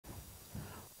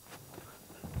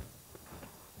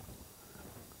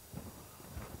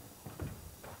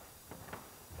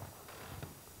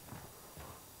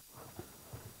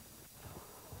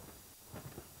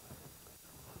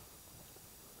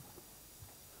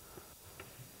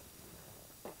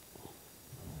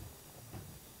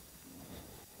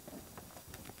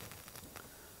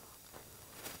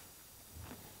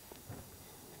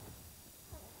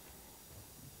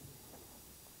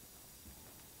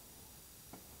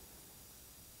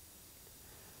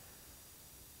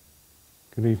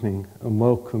Good evening and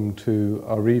welcome to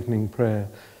our evening prayer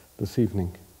this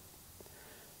evening.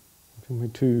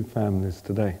 With two families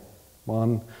today.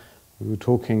 One, we were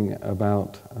talking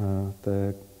about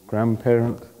their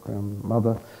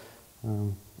grandmother,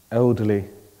 elderly,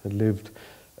 had lived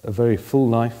a very full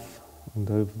life,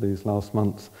 and over these last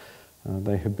months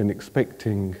they had been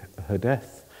expecting her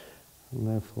death, and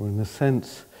therefore in a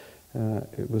sense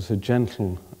it was a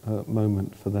gentle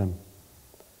moment for them.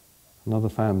 Another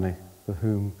family for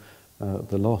whom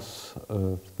the loss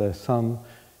of their son,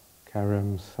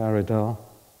 Karim Saridar,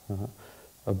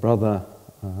 a brother,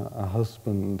 a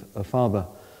husband, a father,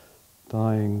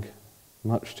 dying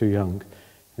much too young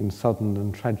in sudden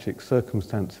and tragic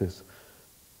circumstances.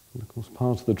 And of course,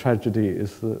 part of the tragedy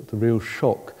is the real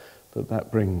shock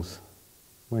that brings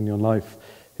when your life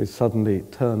is suddenly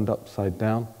turned upside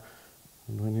down,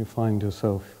 and when you find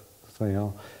yourself, as they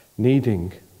are,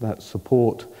 needing that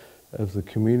support of the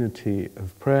community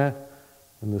of prayer,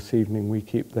 and this evening we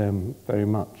keep them very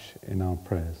much in our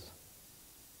prayers.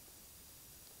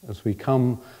 As we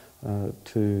come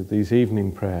to these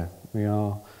evening prayer, we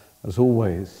are, as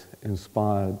always,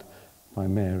 inspired by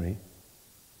Mary.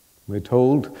 We're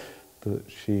told that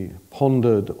she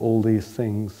pondered all these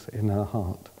things in her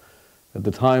heart. At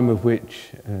the time of which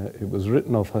it was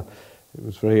written of her, it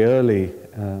was very early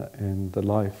in the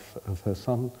life of her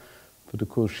son, but of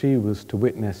course she was to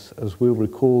witness, as we'll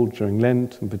recall during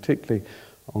Lent, and particularly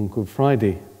on Good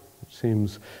Friday, which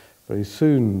seems very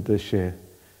soon this year,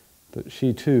 that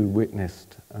she too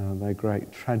witnessed their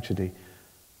great tragedy.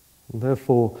 And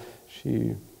therefore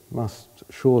she must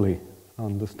surely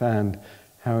understand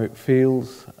how it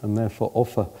feels, and therefore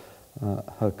offer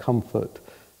her comfort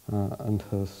and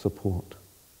her support.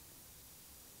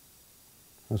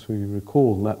 As we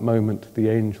recall that moment the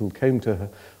angel came to her,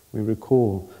 we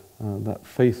recall that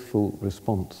faithful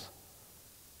response.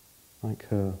 Like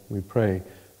her, we pray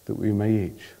that we may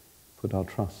each put our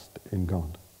trust in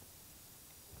God.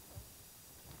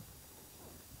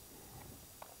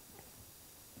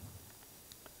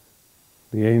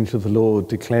 The angel of the Lord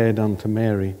declared unto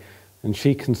Mary, and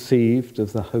she conceived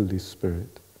of the Holy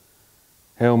Spirit.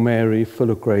 Hail Mary,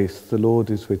 full of grace, the Lord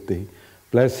is with thee.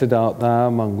 Blessed art thou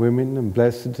among women, and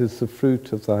blessed is the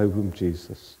fruit of thy womb,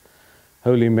 Jesus.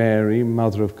 Holy Mary,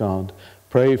 Mother of God,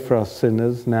 pray for us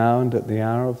sinners, now and at the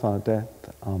hour of our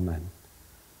death. Amen.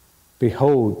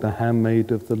 Behold the handmaid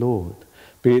of the Lord.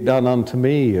 Be it done unto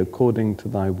me according to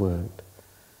thy word.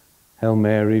 Hail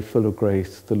Mary, full of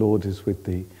grace, the Lord is with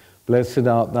thee. Blessed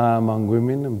art thou among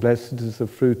women, and blessed is the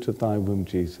fruit of thy womb,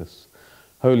 Jesus.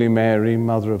 Holy Mary,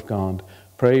 Mother of God,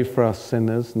 pray for us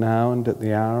sinners, now and at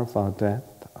the hour of our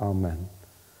death. Amen.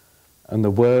 And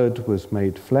the Word was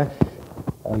made flesh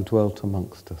and dwelt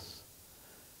amongst us.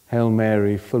 Hail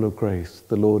Mary, full of grace,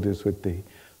 the Lord is with thee.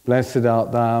 Blessed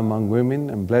art thou among women,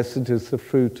 and blessed is the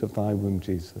fruit of thy womb,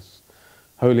 Jesus.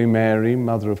 Holy Mary,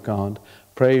 Mother of God,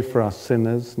 pray for us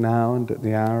sinners, now and at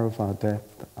the hour of our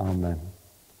death. Amen.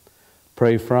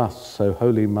 Pray for us, O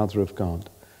Holy Mother of God,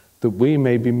 that we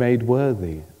may be made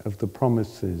worthy of the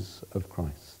promises of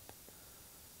Christ.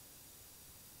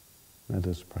 Let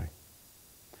us pray.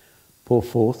 Pour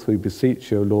forth, we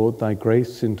beseech you, O Lord, thy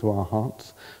grace into our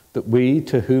hearts, that we,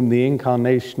 to whom the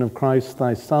incarnation of Christ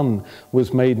thy Son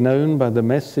was made known by the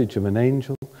message of an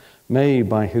angel, may,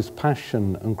 by his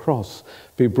passion and cross,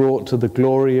 be brought to the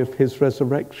glory of his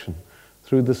resurrection,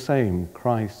 through the same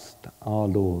Christ our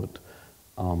Lord.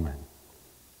 Amen.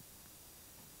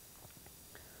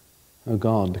 O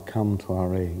God, come to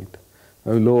our aid.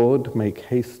 O Lord, make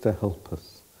haste to help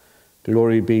us.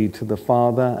 Glory be to the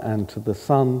Father, and to the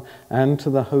Son, and to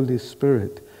the Holy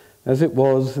Spirit, as it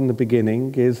was in the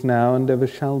beginning, is now, and ever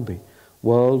shall be,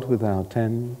 world without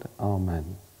end.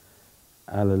 Amen.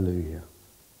 Alleluia.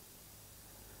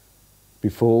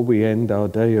 Before we end our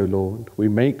day, O Lord, we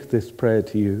make this prayer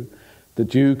to you,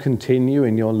 that you continue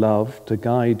in your love to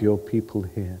guide your people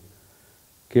here.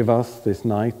 Give us this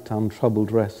night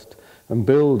untroubled rest, and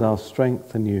build our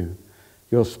strength anew,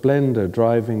 your splendor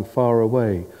driving far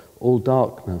away all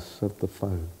darkness of the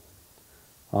foe.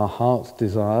 Our hearts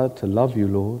desire to love you,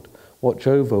 Lord. Watch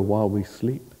over while we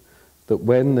sleep, that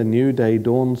when the new day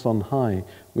dawns on high,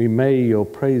 we may your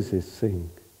praises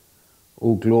sing.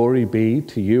 All glory be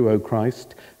to you, O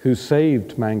Christ, who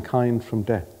saved mankind from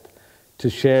death,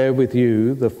 to share with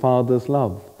you the Father's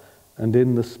love, and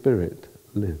in the Spirit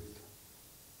live.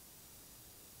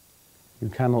 You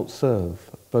cannot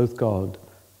serve both God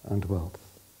and wealth.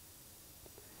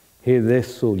 Hear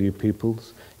this, all you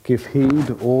peoples. Give heed,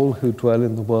 all who dwell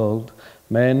in the world,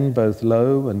 men both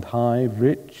low and high,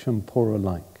 rich and poor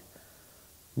alike.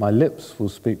 My lips will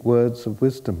speak words of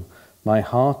wisdom, My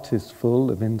heart is full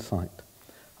of insight.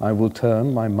 I will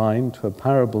turn my mind to a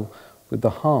parable. With the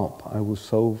harp I will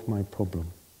solve my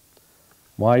problem.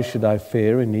 Why should I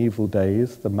fear in evil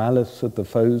days the malice of the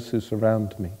foes who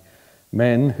surround me,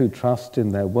 men who trust in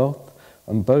their wealth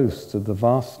and boast of the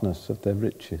vastness of their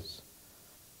riches?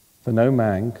 For no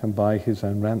man can buy his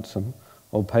own ransom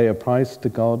or pay a price to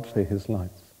God for his life.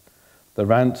 The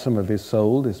ransom of his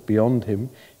soul is beyond him.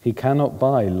 He cannot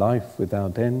buy life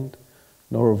without end,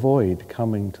 nor avoid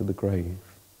coming to the grave.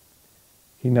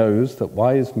 He knows that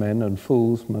wise men and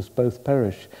fools must both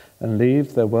perish and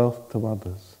leave their wealth to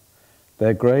others.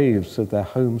 Their graves are their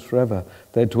homes forever,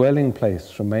 their dwelling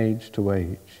place from age to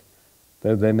age,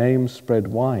 though their names spread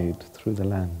wide through the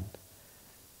land.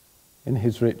 In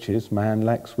his riches man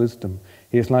lacks wisdom.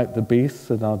 He is like the beasts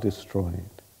that are destroyed.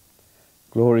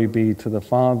 Glory be to the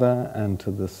Father, and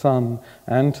to the Son,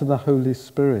 and to the Holy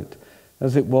Spirit,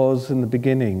 as it was in the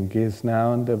beginning, is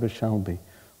now, and ever shall be,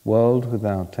 world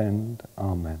without end.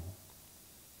 Amen.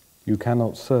 You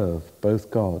cannot serve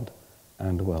both God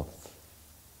and wealth.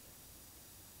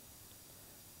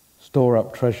 Store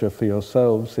up treasure for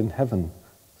yourselves in heaven,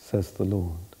 says the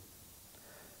Lord.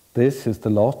 This is the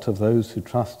lot of those who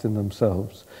trust in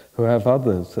themselves, who have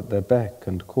others at their beck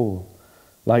and call.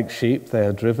 Like sheep they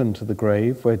are driven to the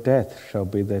grave, where death shall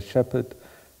be their shepherd,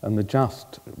 and the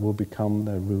just will become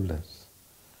their rulers.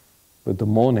 With the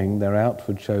morning their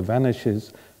outward show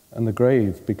vanishes, and the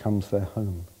grave becomes their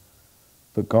home.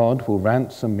 But God will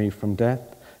ransom me from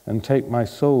death, and take my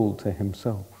soul to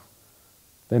himself.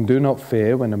 Then do not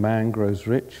fear when a man grows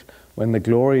rich, when the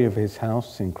glory of his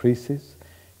house increases.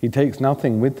 He takes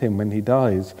nothing with him when he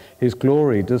dies. His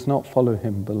glory does not follow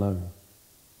him below.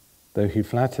 Though he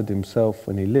flattered himself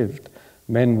when he lived,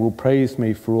 men will praise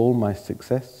me for all my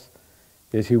success.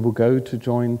 Yet he will go to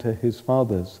join to his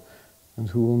fathers, and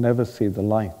who will never see the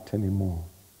light any more.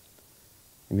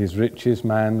 In his riches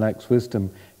man lacks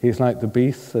wisdom. He is like the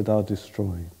beasts that are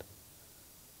destroyed.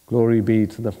 Glory be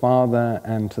to the Father,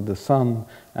 and to the Son,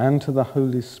 and to the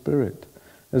Holy Spirit,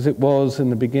 as it was in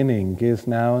the beginning, is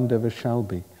now, and ever shall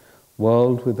be,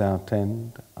 world without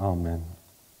end. Amen.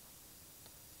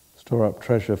 Store up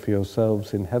treasure for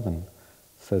yourselves in heaven,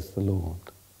 says the Lord.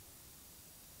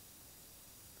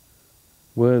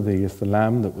 Worthy is the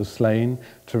Lamb that was slain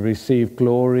to receive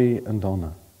glory and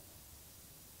honor.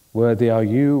 Worthy are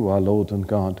you, our Lord and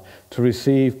God, to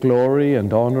receive glory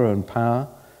and honor and power,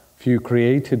 for you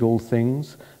created all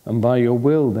things, and by your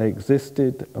will they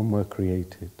existed and were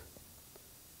created.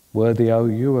 Worthy are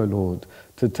you, O Lord,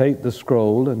 to take the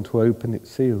scroll and to open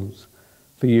its seals.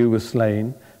 For you were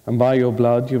slain, and by your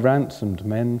blood you ransomed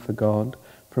men for God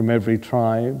from every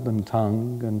tribe and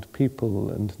tongue and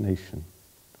people and nation.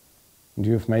 And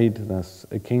you have made us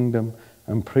a kingdom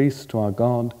and priests to our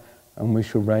God, and we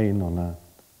shall reign on earth.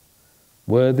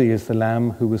 Worthy is the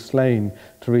Lamb who was slain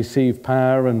to receive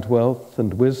power and wealth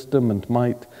and wisdom and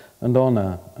might and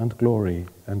honor and glory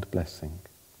and blessing.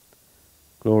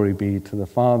 Glory be to the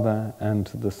Father, and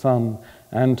to the Son,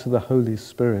 and to the Holy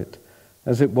Spirit,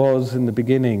 as it was in the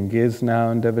beginning, is now,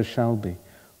 and ever shall be,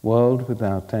 world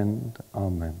without end.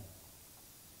 Amen.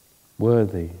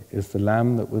 Worthy is the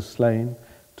Lamb that was slain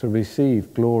to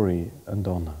receive glory and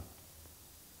honor.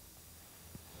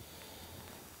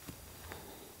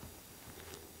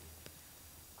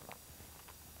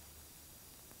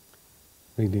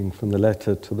 Reading from the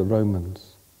letter to the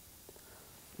Romans.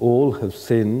 All have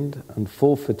sinned and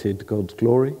forfeited God's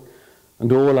glory,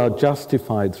 and all are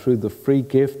justified through the free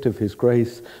gift of his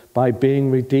grace by being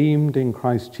redeemed in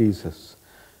Christ Jesus,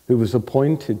 who was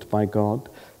appointed by God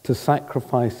to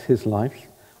sacrifice his life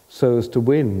so as to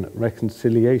win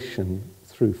reconciliation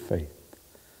through faith.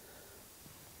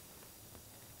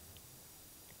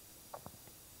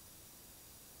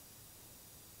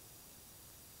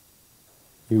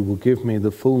 You will give me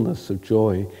the fullness of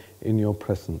joy in your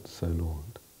presence, O Lord.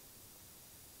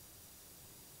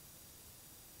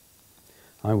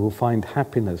 I will find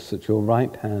happiness at your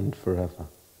right hand forever.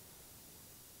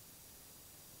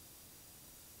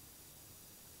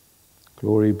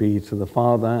 Glory be to the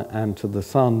Father, and to the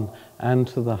Son, and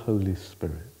to the Holy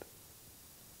Spirit.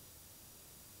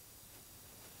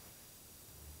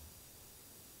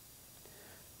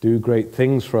 Do great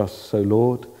things for us, O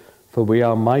Lord, for we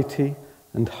are mighty,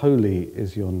 and holy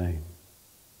is your name.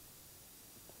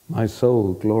 My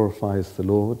soul glorifies the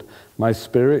Lord. My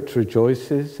spirit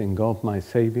rejoices in God my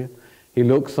Saviour. He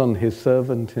looks on his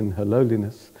servant in her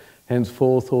lowliness.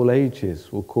 Henceforth all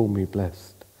ages will call me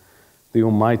blessed. The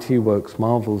Almighty works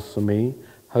marvels for me.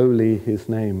 Holy his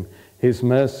name. His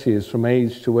mercy is from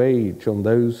age to age on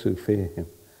those who fear him.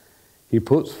 He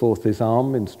puts forth his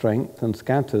arm in strength and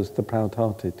scatters the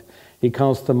proud-hearted. He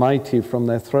casts the mighty from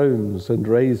their thrones and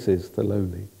raises the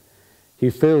lowly.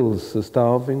 He fills the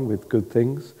starving with good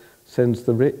things, sends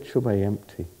the rich away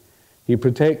empty. He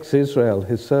protects Israel,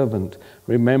 his servant,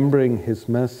 remembering his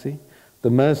mercy, the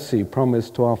mercy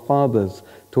promised to our fathers,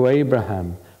 to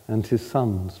Abraham and his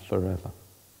sons forever.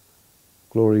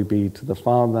 Glory be to the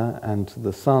Father, and to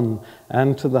the Son,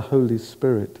 and to the Holy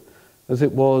Spirit, as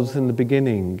it was in the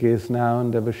beginning, is now,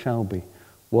 and ever shall be,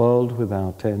 world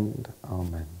without end.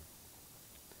 Amen.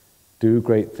 Do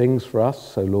great things for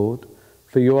us, O Lord,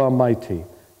 for you are mighty,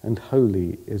 and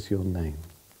holy is your name.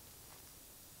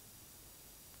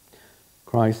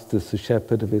 Christ is the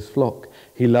shepherd of his flock.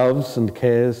 He loves and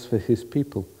cares for his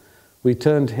people. We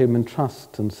turn to him in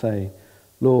trust and say,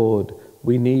 Lord,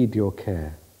 we need your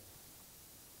care.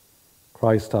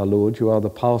 Christ our Lord, you are the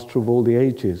pastor of all the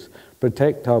ages.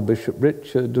 Protect our Bishop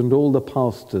Richard and all the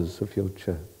pastors of your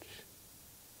church.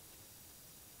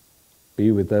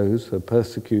 Be with those who are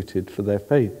persecuted for their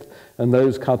faith and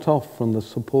those cut off from the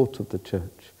support of the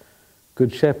church.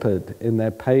 Good Shepherd, in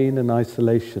their pain and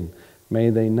isolation, may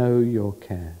they know your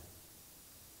care.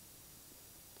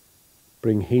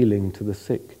 Bring healing to the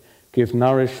sick. Give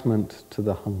nourishment to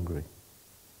the hungry.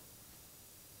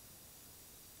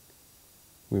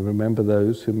 We remember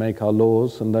those who make our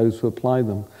laws and those who apply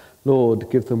them. Lord,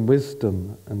 give them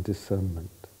wisdom and discernment.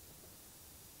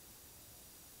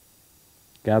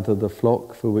 Gather the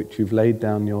flock for which you've laid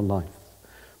down your life.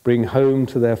 Bring home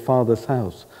to their Father's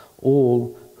house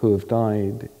all who have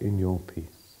died in your peace.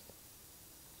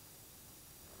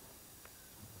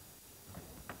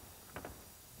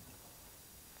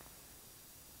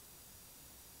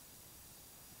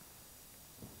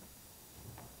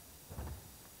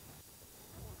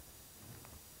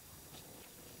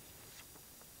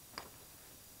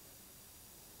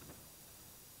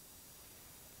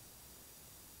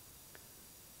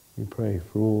 We pray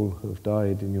for all who have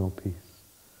died in your peace.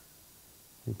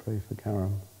 We pray for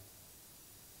Karen,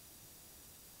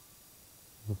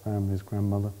 the family's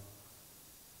grandmother,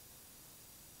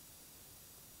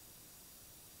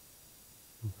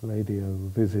 and for Lady who will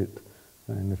visit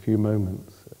in a few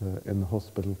moments in the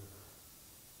hospital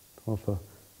to offer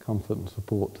comfort and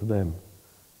support to them.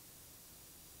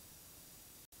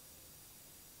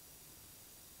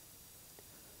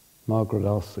 Margaret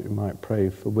asks that you might pray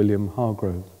for William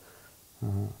Hargrove,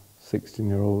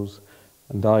 16-year-old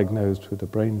and diagnosed with a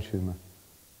brain tumour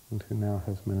and who now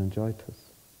has meningitis.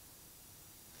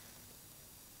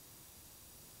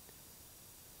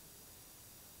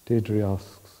 Deirdre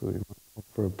asks that we might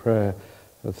offer a prayer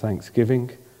of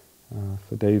thanksgiving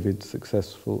for David's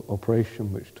successful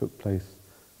operation which took place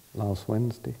last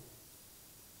Wednesday.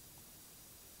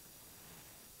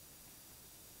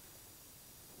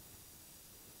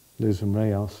 Liz and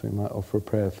Ray asked we might offer a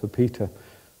prayer for Peter,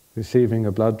 receiving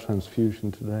a blood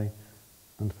transfusion today,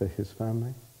 and for his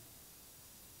family.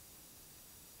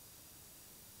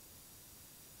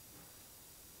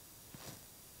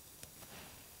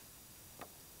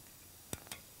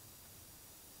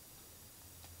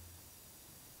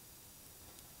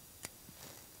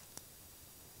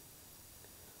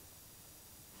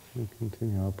 We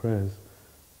continue our prayers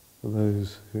for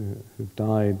those who've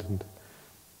died and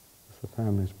as the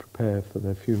families prepare for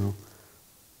their funeral.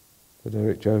 For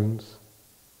Derek Jones,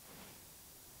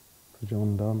 for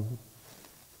John Dunn,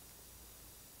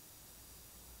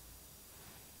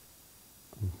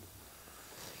 and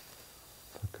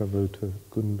for Karuta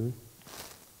Gundu.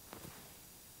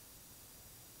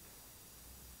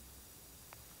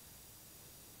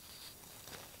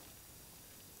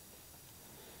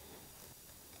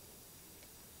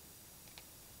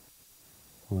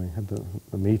 We had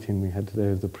the meeting we had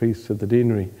today of the priests of the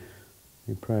deanery.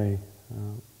 We pray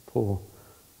for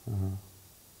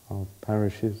our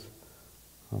parishes,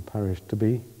 our parish to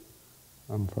be,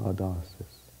 and for our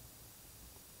diocese.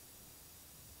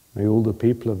 May all the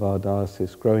people of our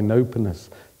diocese grow in openness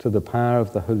to the power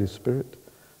of the Holy Spirit,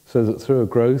 so that through a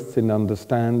growth in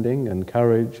understanding and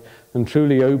courage, and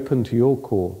truly open to your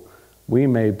call, we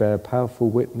may bear powerful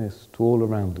witness to all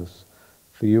around us,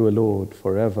 for you, O Lord,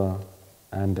 forever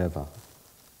and ever.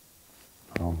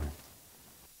 Amen.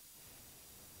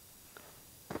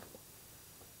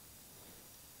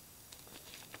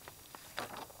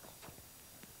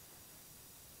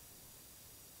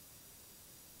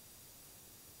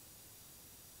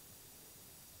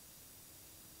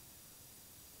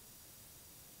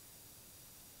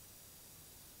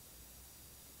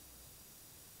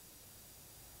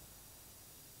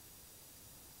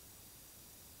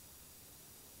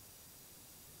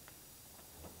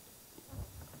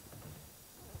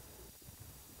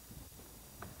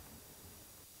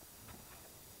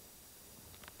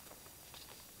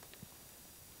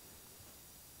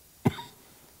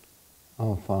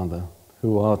 Our Father,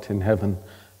 who art in heaven,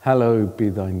 hallowed be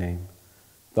thy name.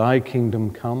 Thy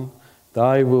kingdom come,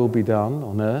 thy will be done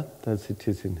on earth as it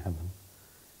is in heaven.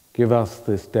 Give us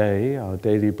this day our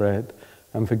daily bread,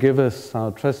 and forgive us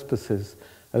our trespasses,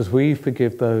 as we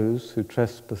forgive those who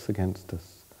trespass against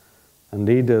us. And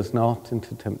lead us not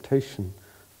into temptation,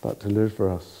 but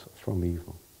deliver us from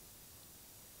evil.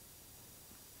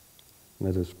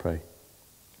 Let us pray.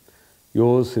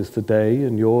 Yours is the day,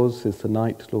 and yours is the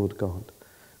night, Lord God.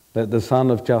 Let the sun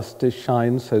of justice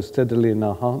shine so steadily in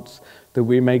our hearts that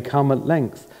we may come at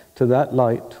length to that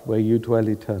light where you dwell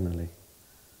eternally.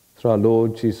 Through our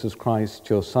Lord Jesus Christ,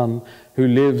 your Son, who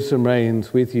lives and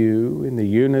reigns with you in the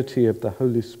unity of the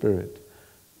Holy Spirit,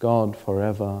 God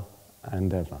forever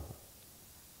and ever.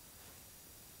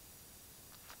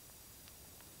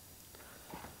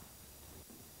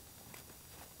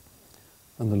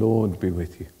 And the Lord be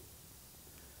with you.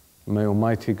 May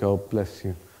Almighty God bless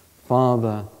you,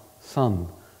 Father, Son,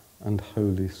 and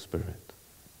Holy Spirit.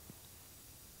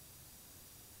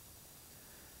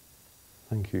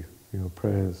 Thank you for your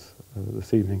prayers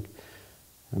this evening.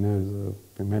 I know there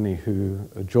have been many who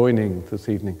are joining this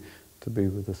evening to be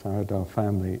with the Saradar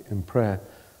family in prayer.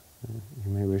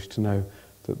 You may wish to know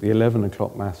that the 11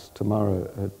 o'clock Mass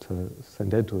tomorrow at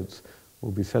St. Edward's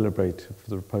will be celebrated for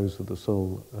the repose of the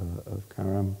soul of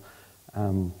Karam.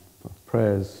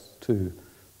 Prayers too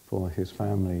for his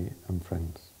family and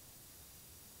friends.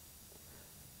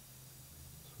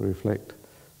 So reflect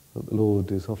that the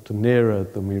Lord is often nearer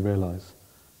than we realize.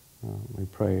 We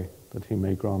pray that he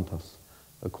may grant us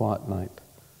a quiet night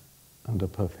and a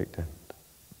perfect end.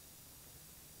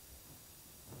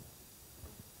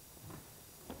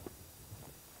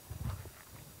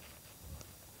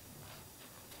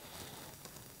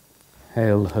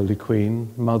 Hail, Holy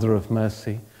Queen, Mother of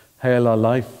Mercy. Hail our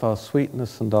life, our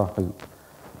sweetness, and our hope.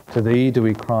 To thee do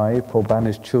we cry, poor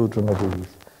banished children of Eve.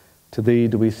 To thee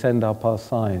do we send up our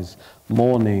sighs,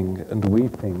 mourning and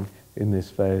weeping in this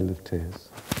vale of tears.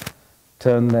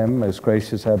 Turn them, most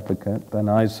gracious Advocate, thine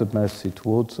eyes of mercy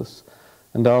towards us,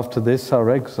 and after this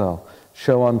our exile,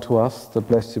 show unto us the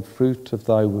blessed fruit of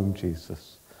thy womb,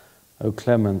 Jesus. O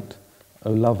clement,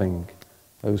 O loving,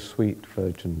 O sweet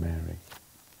Virgin Mary.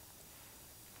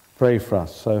 Pray for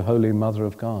us, O Holy Mother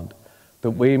of God, that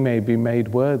we may be made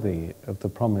worthy of the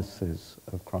promises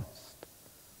of Christ.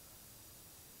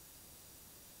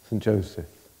 St. Joseph,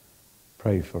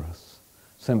 pray for us.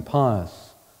 St.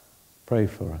 Pius, pray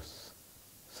for us.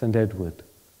 St. Edward,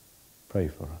 pray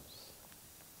for us.